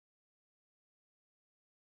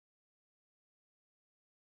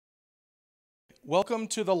welcome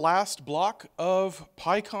to the last block of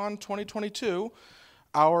PyCon 2022.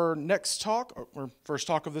 Our next talk, or first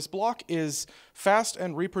talk of this block, is Fast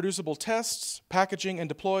and Reproducible Tests, Packaging and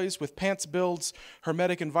Deploys with Pants Build's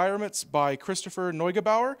Hermetic Environments by Christopher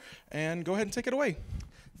Neugebauer. And go ahead and take it away.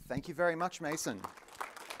 Thank you very much, Mason.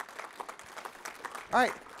 All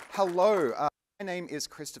right, hello. My name is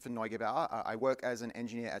Christopher Neugebauer. I work as an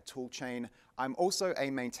engineer at Toolchain. I'm also a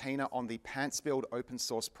maintainer on the Pants Build open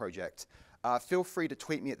source project. Feel free to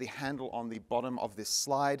tweet me at the handle on the bottom of this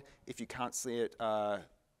slide. If you can't see it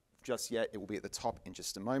just yet, it will be at the top in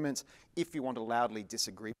just a moment. If you want to loudly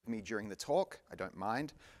disagree with me during the talk, I don't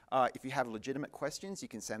mind. If you have legitimate questions, you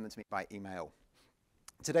can send them to me by email.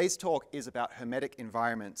 Today's talk is about hermetic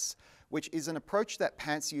environments, which is an approach that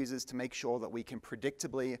Pants uses to make sure that we can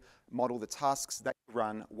predictably model the tasks that you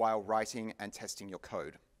run while writing and testing your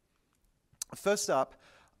code. First up,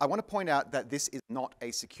 I want to point out that this is not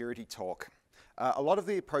a security talk. A lot of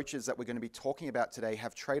the approaches that we're going to be talking about today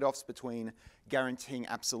have trade-offs between guaranteeing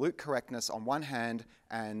absolute correctness on one hand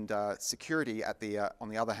and security on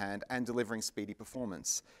the other hand, and delivering speedy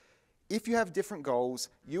performance. If you have different goals,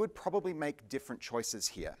 you would probably make different choices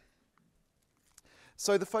here.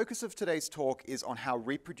 So the focus of today's talk is on how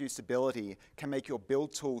reproducibility can make your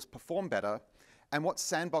build tools perform better, and what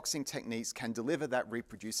sandboxing techniques can deliver that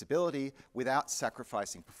reproducibility without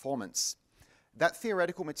sacrificing performance. That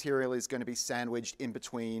theoretical material is going to be sandwiched in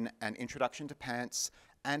between an introduction to Pants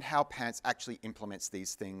and how Pants actually implements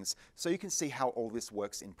these things, so you can see how all this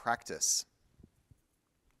works in practice.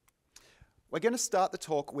 We're going to start the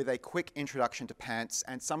talk with a quick introduction to Pants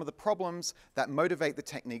and some of the problems that motivate the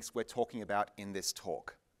techniques we're talking about in this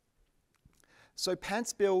talk. So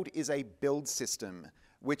Pants Build is a build system,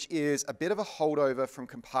 which is a bit of a holdover from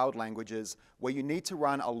compiled languages where you need to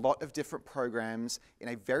run a lot of different programs in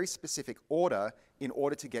a very specific order in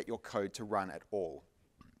order to get your code to run at all.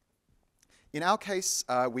 In our case,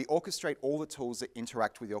 we orchestrate all the tools that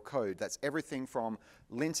interact with your code. That's everything from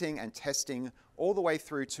linting and testing all the way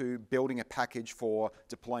through to building a package for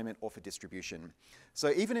deployment or for distribution.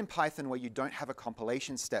 So even in Python, where you don't have a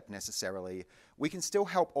compilation step necessarily, we can still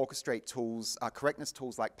help orchestrate tools, correctness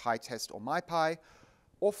tools like PyTest or MyPy,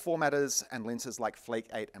 or formatters and linters like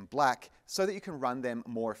Flake8 and Black, so that you can run them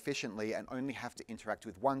more efficiently and only have to interact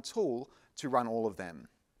with one tool to run all of them.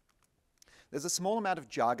 There's a small amount of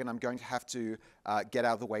jargon I'm going to have to get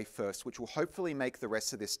out of the way first, which will hopefully make the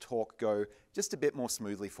rest of this talk go just a bit more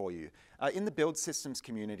smoothly for you. In the build systems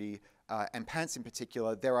community, and Pants in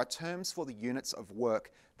particular, there are terms for the units of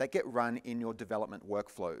work that get run in your development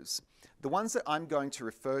workflows. The ones that I'm going to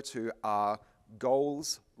refer to are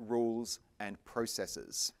goals, rules, and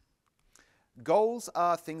processes. Goals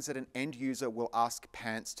are things that an end user will ask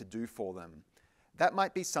Pants to do for them. That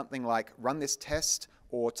might be something like run this test,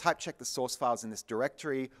 or type check the source files in this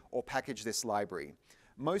directory, or package this library.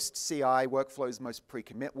 Most CI workflows, most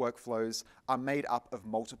pre-commit workflows are made up of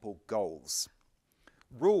multiple goals.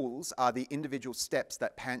 Rules are the individual steps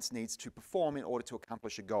that Pants needs to perform in order to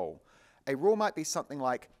accomplish a goal. A rule might be something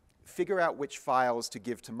like figure out which files to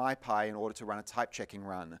give to MyPy in order to run a type checking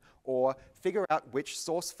run, or figure out which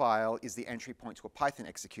source file is the entry point to a Python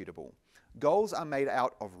executable. Goals are made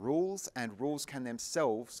out of rules, and rules can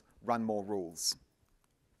themselves run more rules.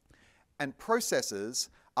 And processes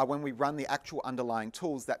are when we run the actual underlying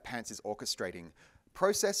tools that Pants is orchestrating.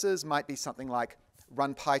 Processes might be something like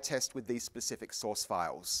run PyTest with these specific source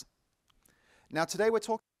files. Now today we're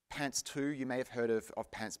talking about Pants 2. You may have heard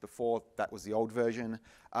of Pants before. That was the old version.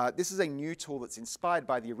 This is a new tool that's inspired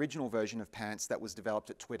by the original version of Pants that was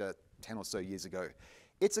developed at Twitter 10 or so years ago.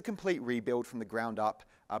 It's a complete rebuild from the ground up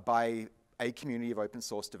by a community of open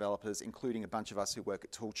source developers, including a bunch of us who work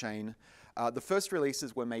at Toolchain. The first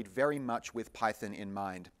releases were made very much with Python in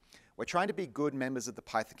mind. We're trying to be good members of the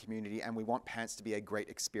Python community, and we want Pants to be a great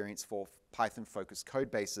experience for Python-focused code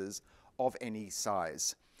bases of any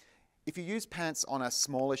size. If you use Pants on a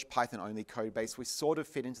smallish Python-only code base, we sort of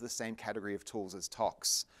fit into the same category of tools as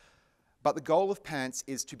Tox. But the goal of Pants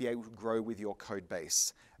is to be able to grow with your code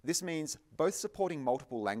base. This means both supporting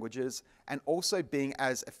multiple languages and also being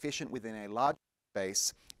as efficient within a large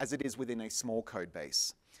base as it is within a small code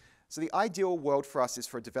base. So the ideal world for us is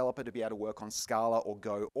for a developer to be able to work on Scala or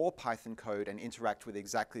Go or Python code and interact with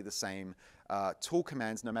exactly the same tool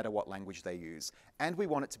commands no matter what language they use. And we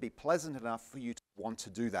want it to be pleasant enough for you to want to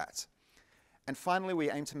do that. And finally, we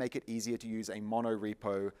aim to make it easier to use a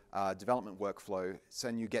mono-repo development workflow, so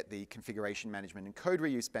you get the configuration management and code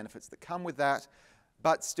reuse benefits that come with that,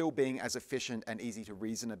 but still being as efficient and easy to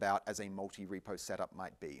reason about as a multi-repo setup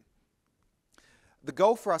might be. The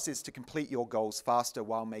goal for us is to complete your goals faster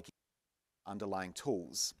while making underlying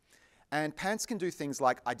tools. And Pants can do things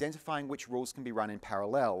like identifying which rules can be run in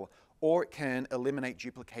parallel, or it can eliminate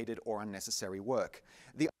duplicated or unnecessary work.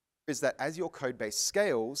 The idea is that as your code base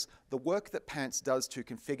scales, the work that Pants does to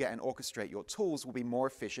configure and orchestrate your tools will be more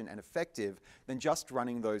efficient and effective than just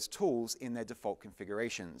running those tools in their default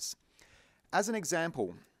configurations. As an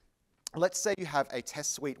example, let's say you have a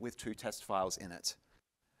test suite with 2 test files in it.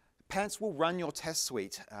 Pants will run your test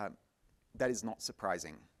suite. That is not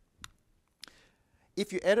surprising.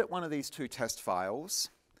 If you edit one of these 2 test files,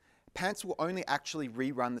 Pants will only actually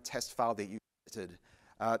rerun the test file that you edited.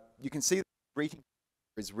 You can see the greeting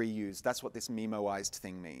is reused. That's what this memoized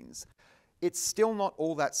thing means. It's still not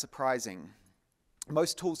all that surprising.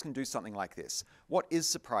 Most tools can do something like this. What is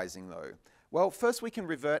surprising though? Well, first we can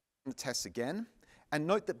revert the tests again, and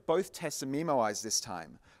note that both tests are memoized this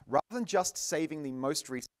time. Rather than just saving the most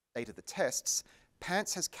recent state of the tests,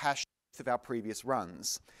 Pants has cached both of our previous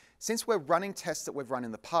runs. Since we're running tests that we've run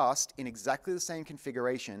in the past in exactly the same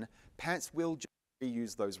configuration, Pants will just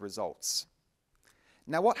reuse those results.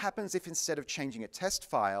 Now what happens if instead of changing a test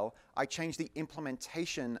file, I change the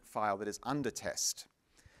implementation file that is under test?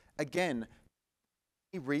 Again,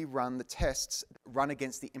 rerun the tests that run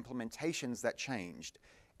against the implementations that changed.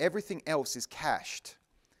 Everything else is cached.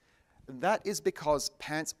 That is because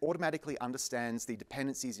Pants automatically understands the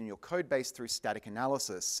dependencies in your code base through static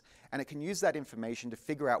analysis, and it can use that information to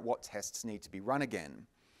figure out what tests need to be run again.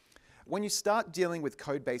 When you start dealing with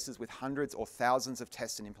code bases with hundreds or thousands of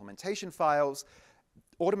test and implementation files,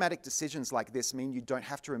 automatic decisions like this mean you don't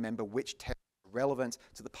have to remember which tests are relevant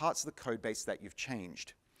to the parts of the code base that you've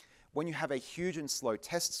changed. When you have a huge and slow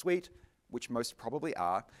test suite, which most probably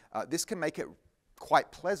are, this can make it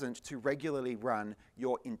quite pleasant to regularly run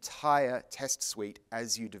your entire test suite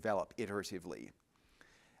as you develop iteratively.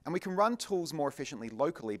 And we can run tools more efficiently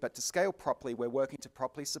locally, but to scale properly, we're working to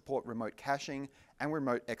properly support remote caching and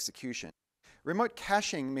remote execution. Remote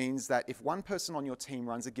caching means that if one person on your team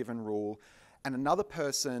runs a given rule and another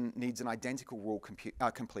person needs an identical rule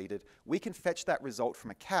completed, we can fetch that result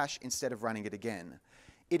from a cache instead of running it again.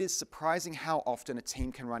 It is surprising how often a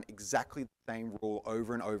team can run exactly the same rule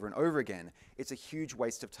over and over and over again. It's a huge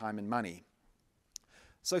waste of time and money.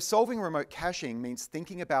 So solving remote caching means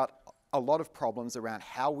thinking about a lot of problems around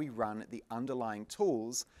how we run the underlying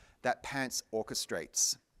tools that Pants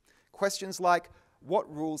orchestrates. Questions like, what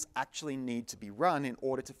rules actually need to be run in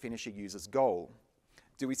order to finish a user's goal?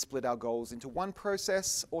 Do we split our goals into one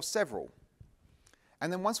process or several?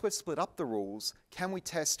 And then once we've split up the rules, can we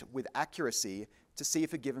test with accuracy to see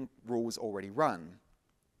if a given rule was already run?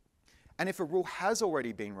 And if a rule has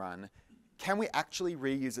already been run, can we actually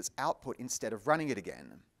reuse its output instead of running it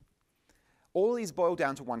again? All of these boil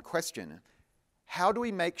down to one question. How do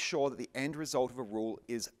we make sure that the end result of a rule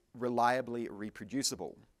is reliably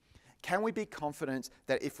reproducible? Can we be confident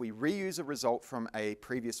that if we reuse a result from a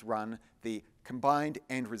previous run, the combined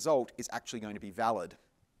end result is actually going to be valid?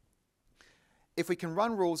 If we can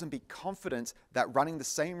run rules and be confident that running the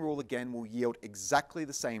same rule again will yield exactly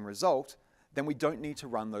the same result, then we don't need to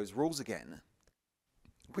run those rules again.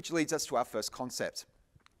 Which leads us to our first concept,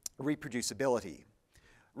 reproducibility.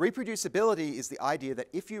 Reproducibility is the idea that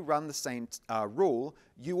if you run the same rule,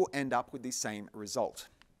 you will end up with the same result.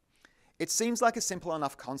 It seems like a simple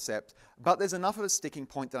enough concept, but there's enough of a sticking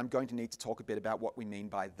point that I'm going to need to talk a bit about what we mean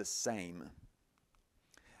by the same.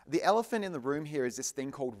 The elephant in the room here is this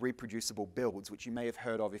thing called reproducible builds, which you may have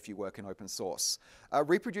heard of if you work in open source.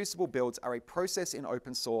 Reproducible builds are a process in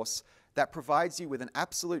open source that provides you with an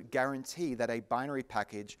absolute guarantee that a binary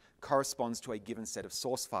package corresponds to a given set of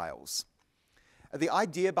source files. The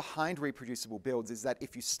idea behind reproducible builds is that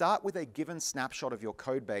if you start with a given snapshot of your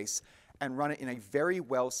code base and run it in a very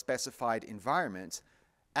well-specified environment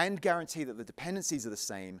and guarantee that the dependencies are the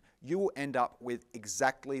same, you will end up with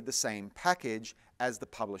exactly the same package as the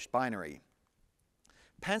published binary.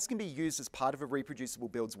 Pants can be used as part of a reproducible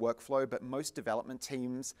builds workflow, but most development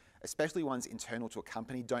teams, especially ones internal to a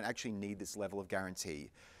company, don't actually need this level of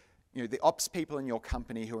guarantee. The ops people in your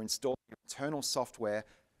company who are installing your internal software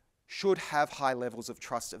should have high levels of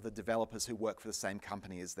trust of the developers who work for the same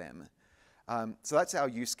company as them. So that's our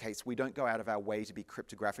use case. We don't go out of our way to be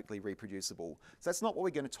cryptographically reproducible. So that's not what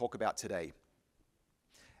we're going to talk about today.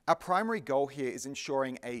 Our primary goal here is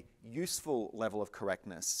ensuring a useful level of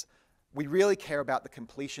correctness. We really care about the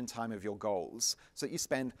completion time of your goals, so that you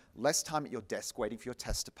spend less time at your desk waiting for your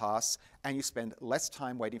test to pass, and you spend less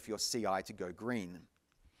time waiting for your CI to go green.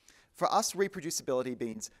 For us, reproducibility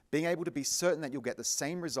means being able to be certain that you'll get the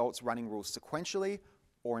same results running rules sequentially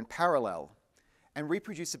or in parallel. And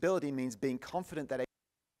reproducibility means being confident that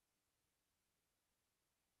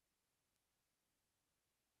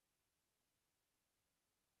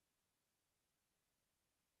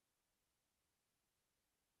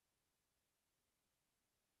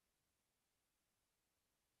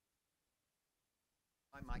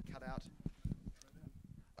mic cut out.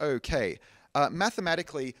 Okay.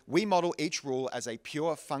 Mathematically, we model each rule as a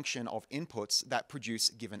pure function of inputs that produce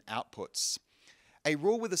given outputs. A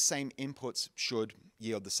rule with the same inputs should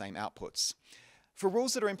yield the same outputs. For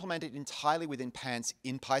rules that are implemented entirely within pants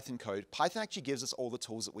in Python code, Python actually gives us all the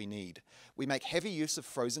tools that we need. We make heavy use of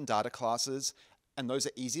frozen data classes, and those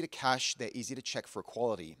are easy to cache, they're easy to check for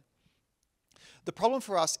equality. The problem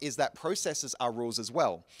for us is that processes are rules as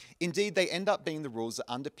well. Indeed, they end up being the rules that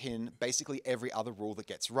underpin basically every other rule that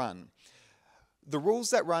gets run. The rules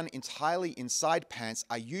that run entirely inside pants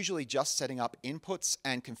are usually just setting up inputs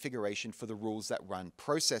and configuration for the rules that run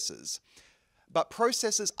processes. But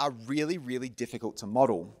processes are really, really difficult to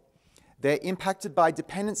model. They're impacted by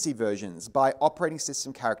dependency versions, by operating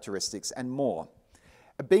system characteristics, and more.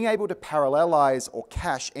 Being able to parallelize or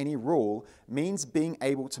cache any rule means being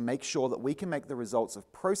able to make sure that we can make the results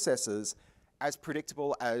of processes as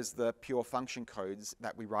predictable as the pure function codes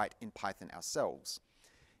that we write in Python ourselves.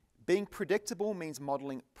 Being predictable means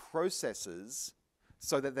modeling processes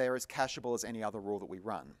so that they're as cacheable as any other rule that we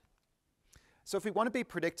run. So if we want to be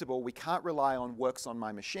predictable, we can't rely on works on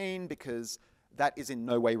my machine because that is in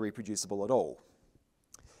no way reproducible at all.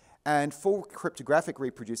 And full cryptographic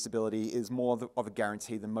reproducibility is more of a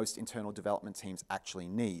guarantee than most internal development teams actually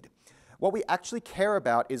need. What we actually care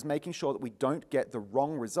about is making sure that we don't get the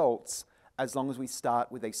wrong results as long as we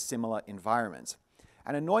start with a similar environment.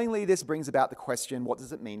 And annoyingly, this brings about the question, what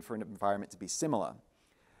does it mean for an environment to be similar?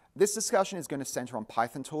 This discussion is going to center on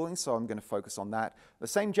Python tooling, so I'm going to focus on that. The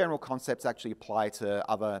same general concepts actually apply to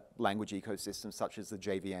other language ecosystems such as the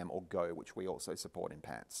JVM or Go, which we also support in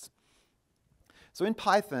Pants. So in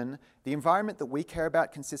Python, the environment that we care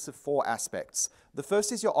about consists of 4 aspects. The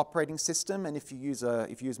first is your operating system, and if you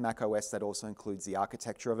use Mac OS, that also includes the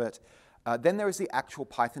architecture of it. Then there is the actual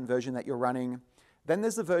Python version that you're running. Then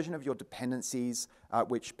there's the version of your dependencies,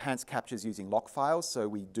 which Pants captures using lock files, so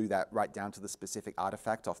we do that right down to the specific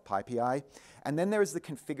artifact off PyPI. And then there is the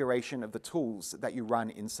configuration of the tools that you run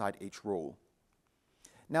inside each rule.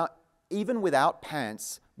 Now, even without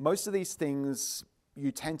Pants, most of these things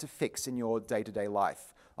you tend to fix in your day-to-day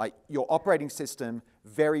life. Like your operating system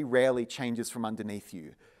very rarely changes from underneath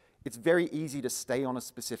you. It's very easy to stay on a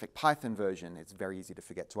specific Python version. It's very easy to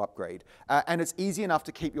forget to upgrade. And it's easy enough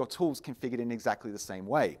to keep your tools configured in exactly the same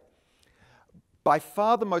way. By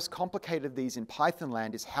far the most complicated of these in Python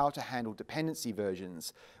land is how to handle dependency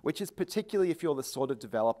versions, which is particularly if you're the sort of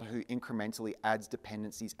developer who incrementally adds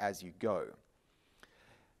dependencies as you go.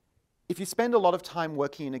 If you spend a lot of time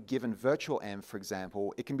working in a given virtual env, for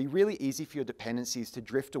example, it can be really easy for your dependencies to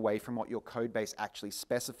drift away from what your code base actually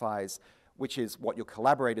specifies, which is what your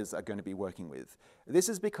collaborators are going to be working with. This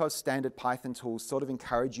is because standard Python tools sort of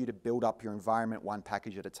encourage you to build up your environment one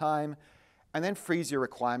package at a time, and then freeze your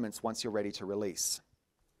requirements once you're ready to release.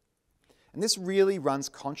 And this really runs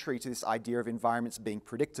contrary to this idea of environments being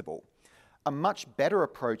predictable. A much better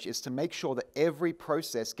approach is to make sure that every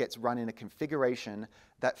process gets run in a configuration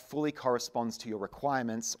that fully corresponds to your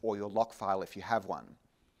requirements or your lock file if you have one.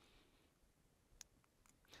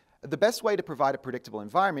 The best way to provide a predictable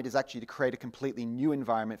environment is actually to create a completely new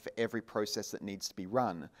environment for every process that needs to be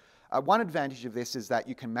run. One advantage of this is that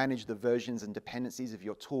you can manage the versions and dependencies of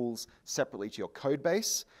your tools separately to your code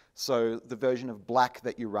base. So the version of Black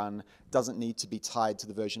that you run doesn't need to be tied to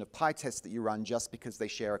the version of PyTest that you run just because they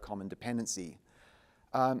share a common dependency.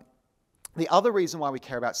 The other reason why we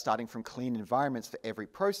care about starting from clean environments for every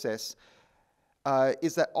process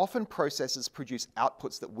is that often processes produce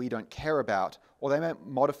outputs that we don't care about, or they might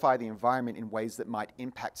modify the environment in ways that might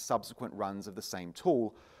impact subsequent runs of the same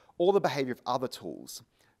tool or the behavior of other tools.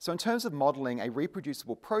 So in terms of modeling, a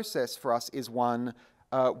reproducible process for us is one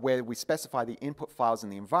where we specify the input files in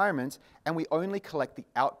the environment and we only collect the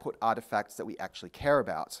output artifacts that we actually care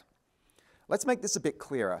about. Let's make this a bit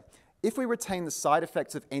clearer. If we retain the side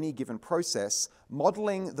effects of any given process,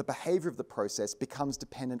 modeling the behavior of the process becomes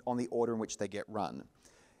dependent on the order in which they get run.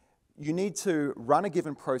 You need to run a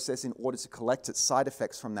given process in order to collect its side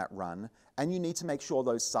effects from that run, and you need to make sure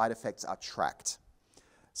those side effects are tracked.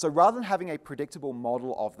 So rather than having a predictable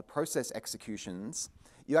model of the process executions,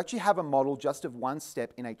 you actually have a model just of one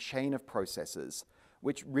step in a chain of processes,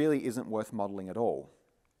 which really isn't worth modeling at all.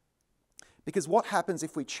 Because what happens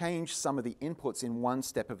if we change some of the inputs in one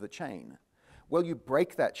step of the chain? Well, you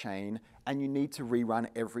break that chain and you need to rerun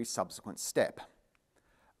every subsequent step.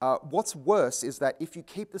 What's worse is that if you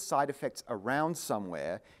keep the side effects around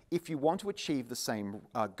somewhere, if you want to achieve the same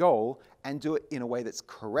goal and do it in a way that's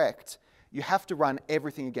correct, you have to run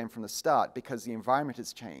everything again from the start because the environment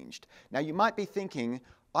has changed. Now, you might be thinking,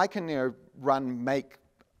 I can run make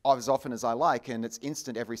as often as I like and it's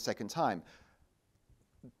instant every second time.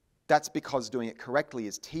 That's because doing it correctly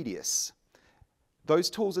is tedious. Those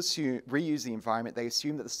tools reuse the environment. They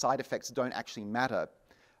assume that the side effects don't actually matter.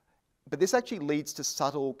 But this actually leads to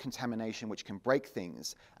subtle contamination which can break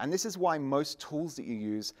things. And this is why most tools that you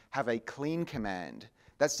use have a clean command.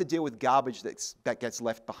 That's to deal with garbage that gets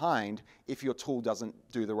left behind if your tool doesn't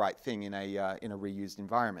do the right thing in a reused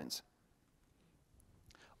environment.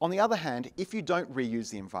 On the other hand, if you don't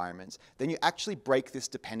reuse the environment, then you actually break this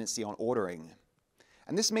dependency on ordering.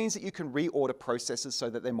 And this means that you can reorder processes so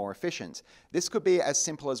that they're more efficient. This could be as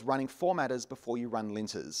simple as running formatters before you run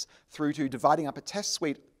linters, through to dividing up a test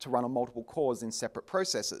suite to run on multiple cores in separate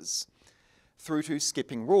processes, through to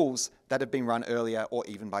skipping rules that have been run earlier or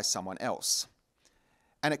even by someone else.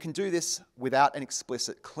 And it can do this without an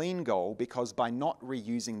explicit clean goal, because by not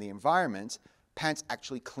reusing the environment, Pants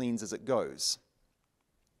actually cleans as it goes.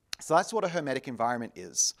 So that's what a hermetic environment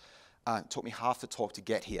is. It took me half the talk to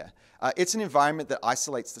get here. It's an environment that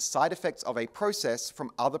isolates the side effects of a process from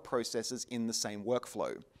other processes in the same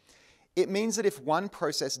workflow. It means that if one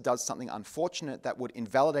process does something unfortunate that would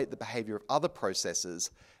invalidate the behavior of other processes,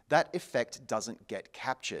 that effect doesn't get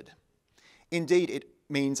captured. Indeed, it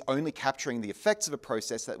means only capturing the effects of a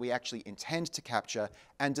process that we actually intend to capture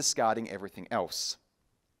and discarding everything else.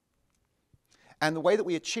 And the way that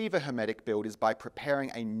we achieve a hermetic build is by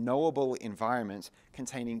preparing a knowable environment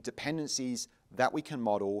containing dependencies that we can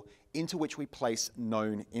model, into which we place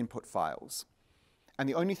known input files. And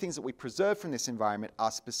the only things that we preserve from this environment are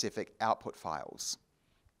specific output files.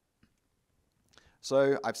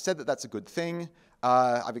 So I've said that that's a good thing.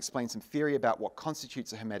 I've explained some theory about what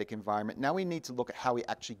constitutes a hermetic environment. Now we need to look at how we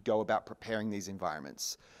actually go about preparing these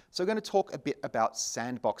environments. So we're going to talk a bit about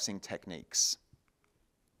sandboxing techniques.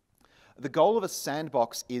 The goal of a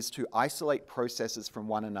sandbox is to isolate processes from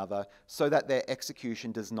one another so that their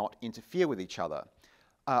execution does not interfere with each other.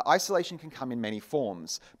 Isolation can come in many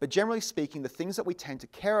forms, but generally speaking, the things that we tend to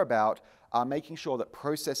care about are making sure that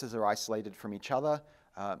processes are isolated from each other.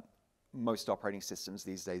 Most operating systems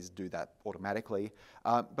these days do that automatically,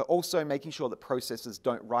 but also making sure that processes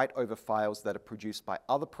don't write over files that are produced by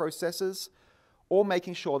other processes, or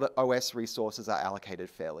making sure that OS resources are allocated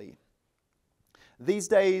fairly. These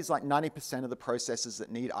days, like 90% of the processes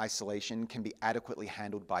that need isolation can be adequately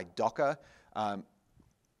handled by Docker.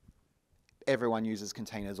 Everyone uses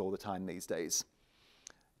containers all the time these days.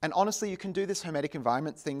 And honestly, you can do this hermetic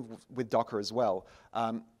environment thing with Docker as well.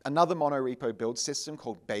 Another monorepo build system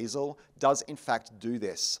called Bazel does in fact do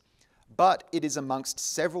this. But it is amongst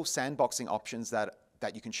several sandboxing options that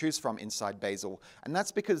you can choose from inside Bazel. And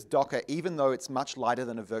that's because Docker, even though it's much lighter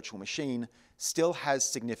than a virtual machine, still has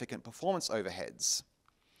significant performance overheads.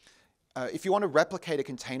 If you want to replicate a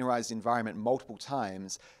containerized environment multiple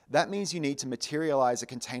times, that means you need to materialize a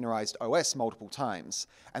containerized OS multiple times.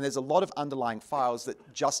 And there's a lot of underlying files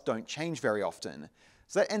that just don't change very often.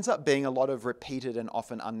 So that ends up being a lot of repeated and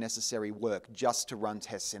often unnecessary work just to run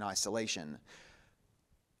tests in isolation.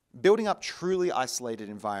 Building up truly isolated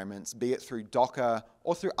environments, be it through Docker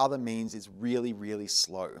or through other means, is really, really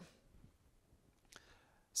slow.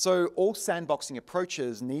 So all sandboxing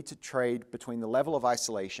approaches need to trade between the level of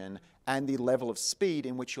isolation and the level of speed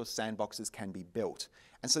in which your sandboxes can be built.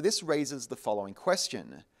 And so this raises the following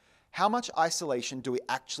question. How much isolation do we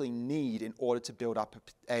actually need in order to build up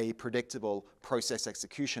a predictable process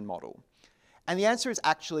execution model? And the answer is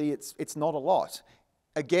actually it's not a lot.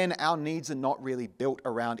 Again, our needs are not really built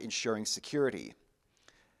around ensuring security.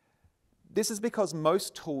 This is because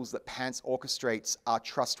most tools that Pants orchestrates are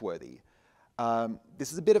trustworthy.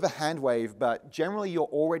 This is a bit of a hand wave, but generally you're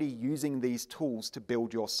already using these tools to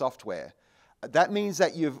build your software. That means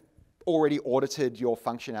that you've already audited their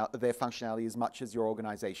functionality as much as your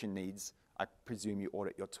organization needs. I presume you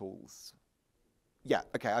audit your tools. Yeah,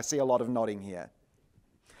 okay, I see a lot of nodding here.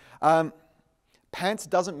 Pants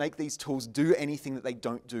doesn't make these tools do anything that they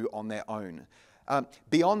don't do on their own.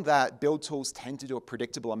 Beyond that, build tools tend to do a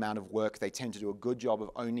predictable amount of work. They tend to do a good job of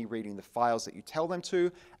only reading the files that you tell them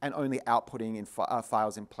to and only outputting in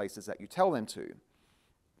files in places that you tell them to.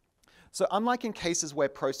 So unlike in cases where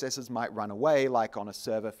processes might run away, like on a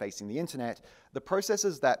server facing the internet, the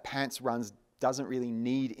processes that Pants runs doesn't really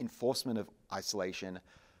need enforcement of isolation.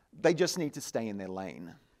 They just need to stay in their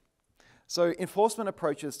lane. So enforcement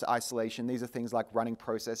approaches to isolation, these are things like running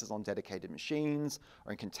processes on dedicated machines,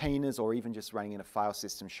 or in containers, or even just running in a file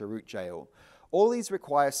system chroot jail. All these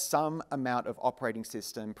require some amount of operating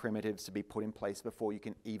system primitives to be put in place before you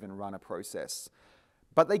can even run a process.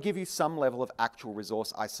 But they give you some level of actual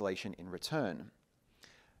resource isolation in return.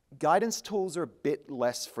 Guidance tools are a bit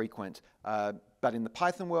less frequent, but in the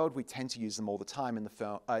Python world, we tend to use them all the time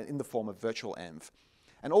in the form of virtual env.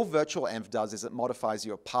 And all virtualenv does is it modifies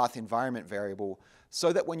your path environment variable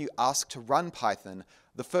so that when you ask to run Python,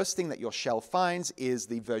 the first thing that your shell finds is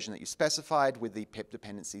the version that you specified with the pip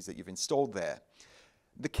dependencies that you've installed there.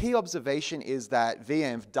 The key observation is that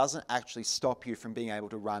venv doesn't actually stop you from being able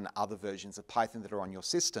to run other versions of Python that are on your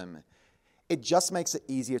system. It just makes it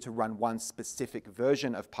easier to run one specific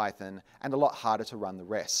version of Python and a lot harder to run the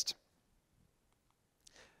rest.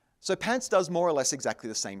 So Pants does more or less exactly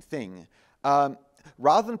the same thing.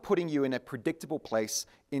 Rather than putting you in a predictable place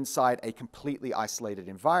inside a completely isolated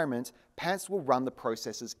environment, Pants will run the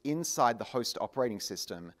processes inside the host operating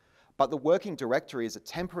system. But the working directory is a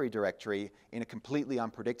temporary directory in a completely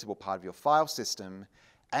unpredictable part of your file system,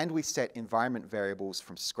 and we set environment variables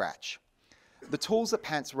from scratch. The tools that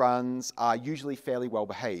Pants runs are usually fairly well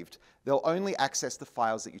behaved. They'll only access the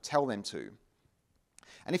files that you tell them to.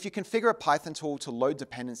 And if you configure a Python tool to load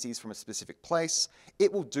dependencies from a specific place,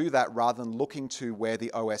 it will do that rather than looking to where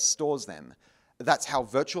the OS stores them. That's how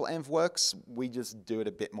virtualenv works. We just do it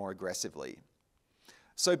a bit more aggressively.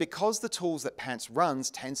 So because the tools that Pants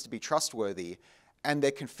runs tends to be trustworthy, and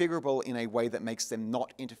they're configurable in a way that makes them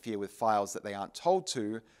not interfere with files that they aren't told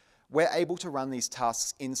to, we're able to run these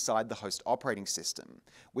tasks inside the host operating system.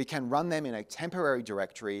 We can run them in a temporary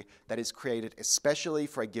directory that is created especially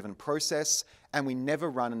for a given process, and we never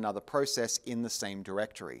run another process in the same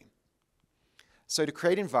directory. So to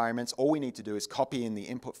create environments, all we need to do is copy in the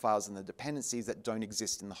input files and the dependencies that don't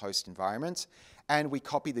exist in the host environment, and we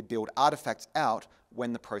copy the build artifacts out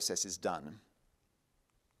when the process is done.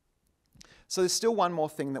 So there's still one more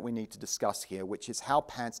thing that we need to discuss here, which is how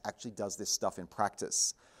Pants actually does this stuff in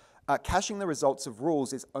practice. Caching the results of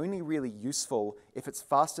rules is only really useful if it's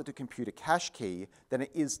faster to compute a cache key than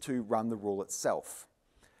it is to run the rule itself.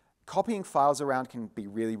 Copying files around can be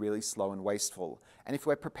really, really slow and wasteful. And if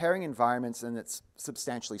we're preparing environments and it's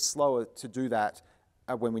substantially slower to do that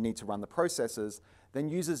when we need to run the processes, then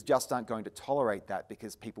users just aren't going to tolerate that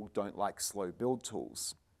because people don't like slow build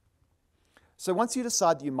tools. So once you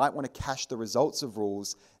decide that you might want to cache the results of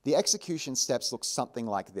rules, the execution steps look something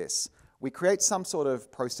like this. We create some sort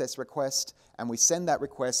of process request, and we send that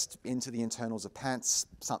request into the internals of Pants.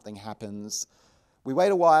 Something happens. We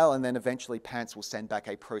wait a while, and then eventually Pants will send back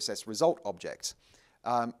a process result object.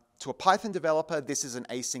 To a Python developer, this is an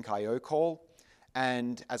async I/O call,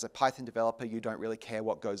 and as a Python developer, you don't really care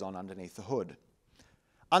what goes on underneath the hood.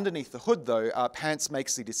 Underneath the hood, though, Pants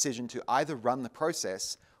makes the decision to either run the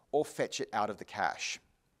process or fetch it out of the cache.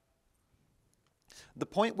 The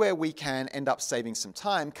point where we can end up saving some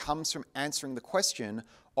time comes from answering the question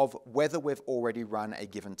of whether we've already run a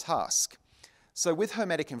given task. So with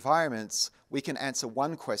hermetic environments, we can answer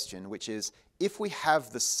one question, which is, if we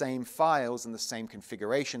have the same files and the same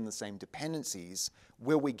configuration, the same dependencies,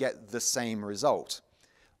 will we get the same result?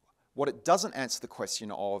 What it doesn't answer the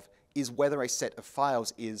question of is whether a set of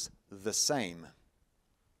files is the same.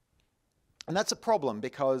 And that's a problem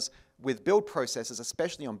because with build processes,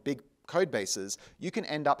 especially on big code bases, you can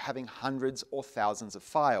end up having hundreds or thousands of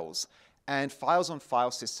files, and files on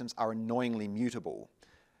file systems are annoyingly mutable.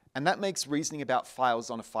 And that makes reasoning about files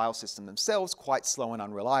on a file system themselves quite slow and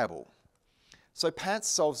unreliable. So Pants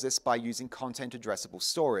solves this by using content addressable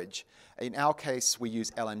storage. In our case, we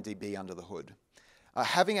use LMDB under the hood.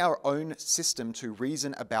 Having our own system to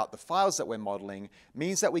reason about the files that we're modeling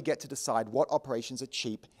means that we get to decide what operations are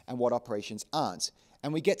cheap and what operations aren't.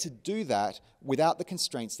 And we get to do that without the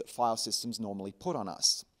constraints that file systems normally put on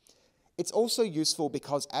us. It's also useful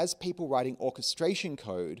because as people writing orchestration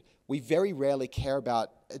code, we very rarely care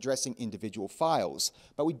about addressing individual files,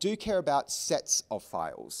 but we do care about sets of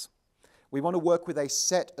files. We want to work with a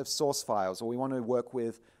set of source files, or we want to work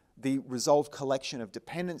with the resolved collection of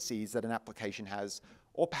dependencies that an application has,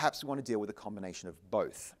 or perhaps we want to deal with a combination of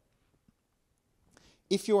both.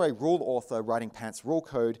 If you're a rule author writing Pants rule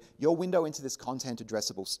code, your window into this content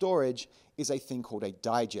addressable storage is a thing called a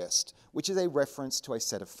digest, which is a reference to a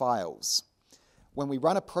set of files. When we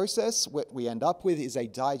run a process, what we end up with is a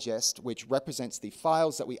digest which represents the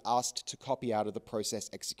files that we asked to copy out of the process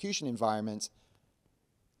execution environment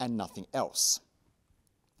and nothing else.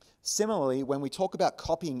 Similarly, when we talk about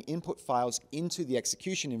copying input files into the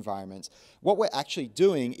execution environment, what we're actually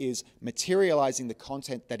doing is materializing the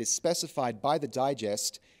content that is specified by the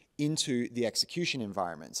digest into the execution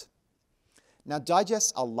environment. Now,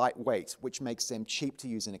 digests are lightweight, which makes them cheap to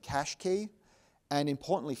use in a cache key, and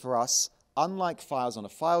importantly for us, unlike files on a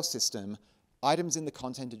file system, items in the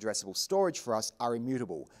content addressable storage for us are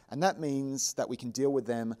immutable, and that means that we can deal with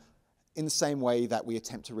them in the same way that we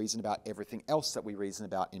attempt to reason about everything else that we reason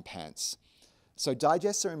about in Pants. So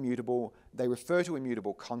digests are immutable, they refer to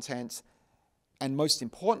immutable content, And most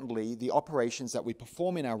importantly, the operations that we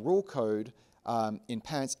perform in our rule code in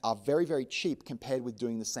Pants are very, very cheap compared with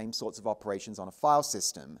doing the same sorts of operations on a file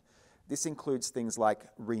system. This includes things like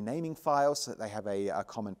renaming files so that they have a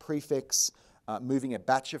common prefix, moving a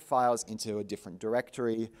batch of files into a different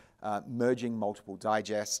directory, merging multiple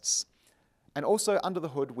digests. And also, under the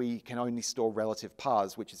hood, we can only store relative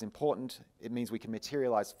paths, which is important. It means we can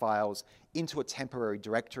materialize files into a temporary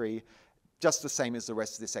directory, just the same as the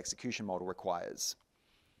rest of this execution model requires.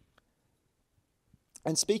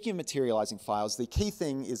 And speaking of materializing files, the key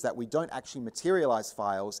thing is that we don't actually materialize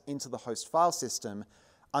files into the host file system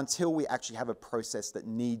until we actually have a process that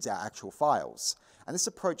needs our actual files. And this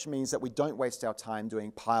approach means that we don't waste our time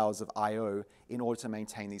doing piles of I/O in order to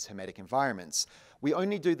maintain these hermetic environments. We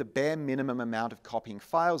only do the bare minimum amount of copying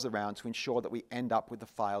files around to ensure that we end up with the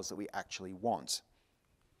files that we actually want.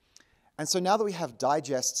 And so now that we have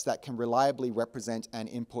digests that can reliably represent an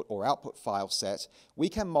input or output file set, we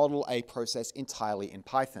can model a process entirely in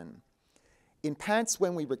Python. In Pants,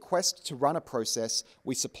 when we request to run a process,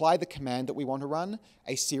 we supply the command that we want to run,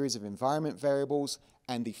 a series of environment variables,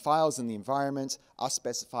 and the files in the environment are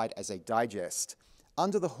specified as a digest.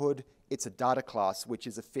 Under the hood, it's a data class, which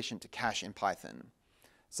is efficient to cache in Python.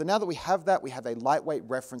 So now that we have that, we have a lightweight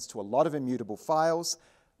reference to a lot of immutable files,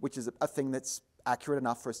 which is a thing that's accurate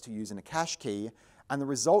enough for us to use in a cache key, and the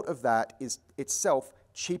result of that is itself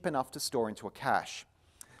cheap enough to store into a cache.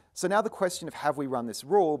 So now the question of have we run this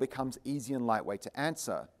rule becomes easy and lightweight to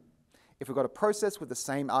answer. If we've got a process with the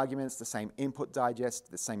same arguments, the same input digest,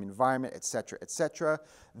 the same environment, etc.,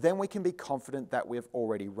 then we can be confident that we have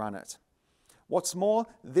already run it. What's more,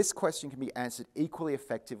 this question can be answered equally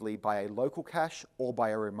effectively by a local cache or by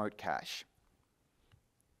a remote cache.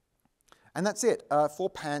 And that's it. For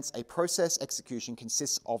Pants, a process execution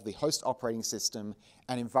consists of the host operating system,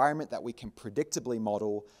 an environment that we can predictably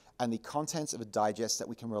model, and the contents of a digest that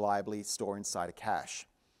we can reliably store inside a cache.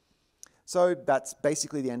 So that's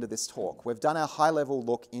basically the end of this talk. We've done our high-level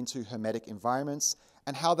look into hermetic environments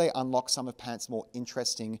and how they unlock some of Pants' more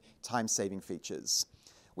interesting time-saving features.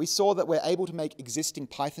 We saw that we're able to make existing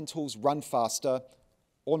Python tools run faster,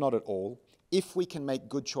 or not at all, if we can make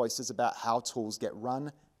good choices about how tools get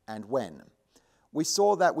run and when. We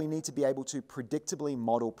saw that we need to be able to predictably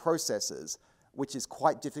model processes, which is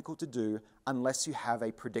quite difficult to do unless you have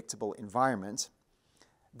a predictable environment.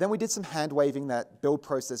 Then we did some hand-waving that build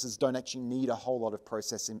processes don't actually need a whole lot of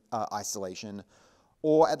process isolation,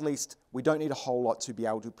 or at least we don't need a whole lot to be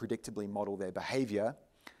able to predictably model their behavior.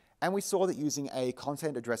 And we saw that using a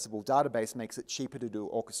content-addressable database makes it cheaper to do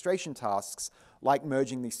orchestration tasks, like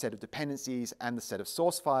merging the set of dependencies and the set of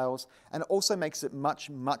source files, and it also makes it much,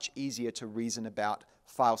 much easier to reason about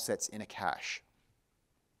file sets in a cache.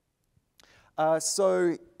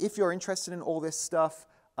 So if you're interested in all this stuff,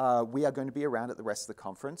 we are going to be around at the rest of the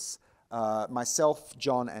conference. Myself,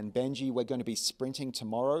 John, and Benji, we're going to be sprinting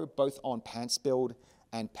tomorrow, both on Pants Build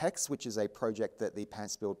and PEX, which is a project that the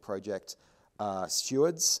Pants Build project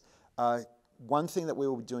stewards. One thing that we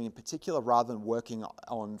will be doing in particular, rather than working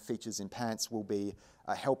on features in Pants, will be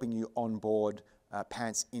helping you onboard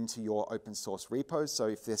Pants into your open source repos. So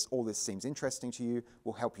if all this seems interesting to you,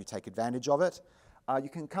 we'll help you take advantage of it. You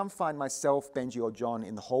can come find myself, Benji, or John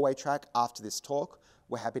in the hallway track after this talk.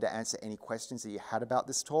 We're happy to answer any questions that you had about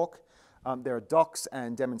this talk. There are docs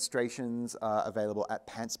and demonstrations available at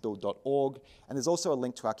pantsbuild.org, and there's also a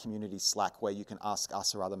link to our community Slack where you can ask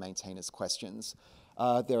us or other maintainers questions.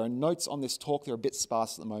 There are notes on this talk. They're a bit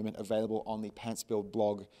sparse at the moment, available on the Pants Build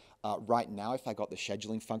blog right now, if I got the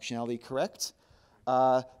scheduling functionality correct.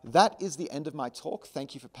 That is the end of my talk.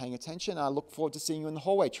 Thank you for paying attention. I look forward to seeing you in the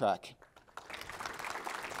hallway track.